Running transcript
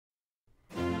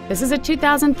This is a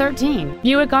 2013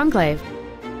 Buick Enclave.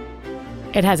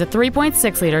 It has a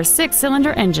 3.6-liter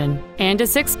six-cylinder engine and a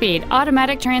 6-speed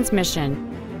automatic transmission.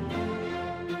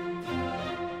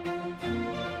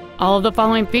 All of the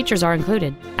following features are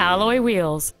included: alloy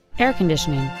wheels, air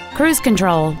conditioning, cruise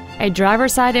control, a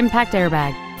driver's side impact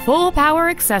airbag, full power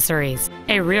accessories,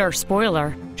 a rear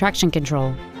spoiler, traction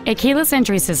control, a keyless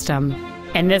entry system,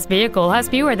 and this vehicle has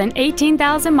fewer than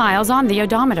 18,000 miles on the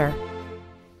odometer.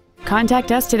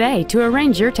 Contact us today to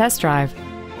arrange your test drive.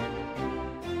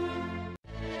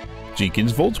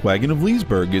 Jenkins Volkswagen of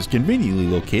Leesburg is conveniently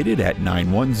located at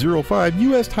 9105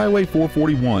 US Highway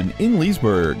 441 in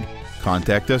Leesburg.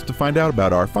 Contact us to find out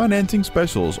about our financing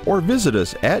specials or visit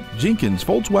us at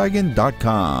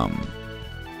jenkinsvolkswagen.com.